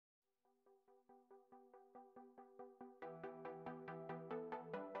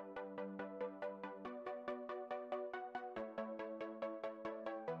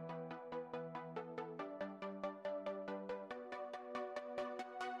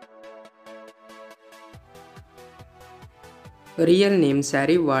Real name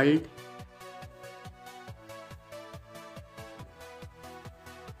Seraph.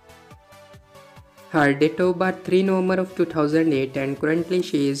 Her date of birth 3 November of 2008 and currently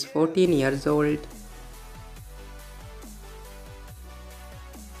she is 14 years old.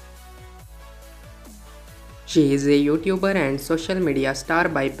 She is a YouTuber and social media star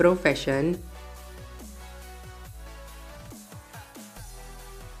by profession.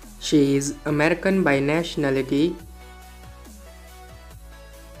 She is American by nationality.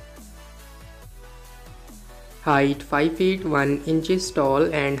 Height 5 feet 1 inches tall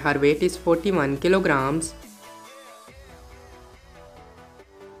and her weight is 41 kilograms.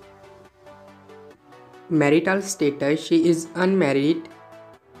 Marital status, she is unmarried.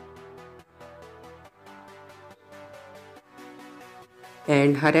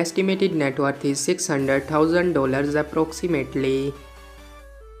 And her estimated net worth is $600,000 approximately.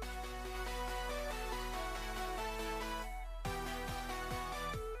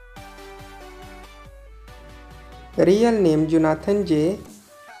 Real name Jonathan J.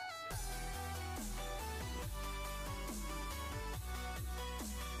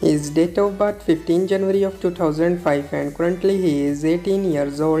 His date of birth 15 January of 2005 and currently he is 18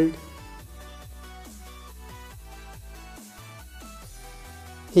 years old.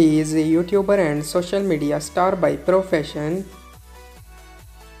 He is a YouTuber and social media star by profession.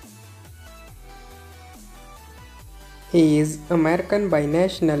 He is American by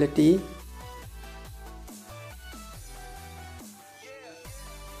nationality.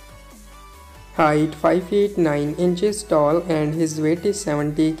 Height 5 feet 9 inches tall and his weight is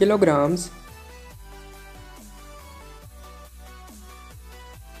 70 kilograms.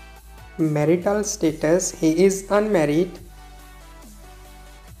 Marital status, he is unmarried.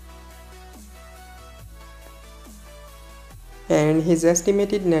 And his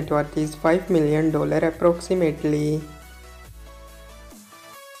estimated net worth is $5 million approximately.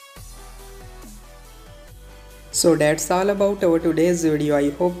 So that's all about our today's video. I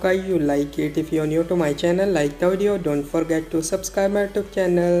hope guys you like it. If you are new to my channel, like the video, don't forget to subscribe my YouTube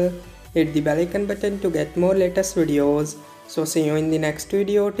channel. Hit the bell icon button to get more latest videos. So see you in the next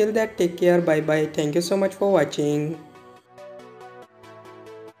video. Till that, take care. Bye bye. Thank you so much for watching.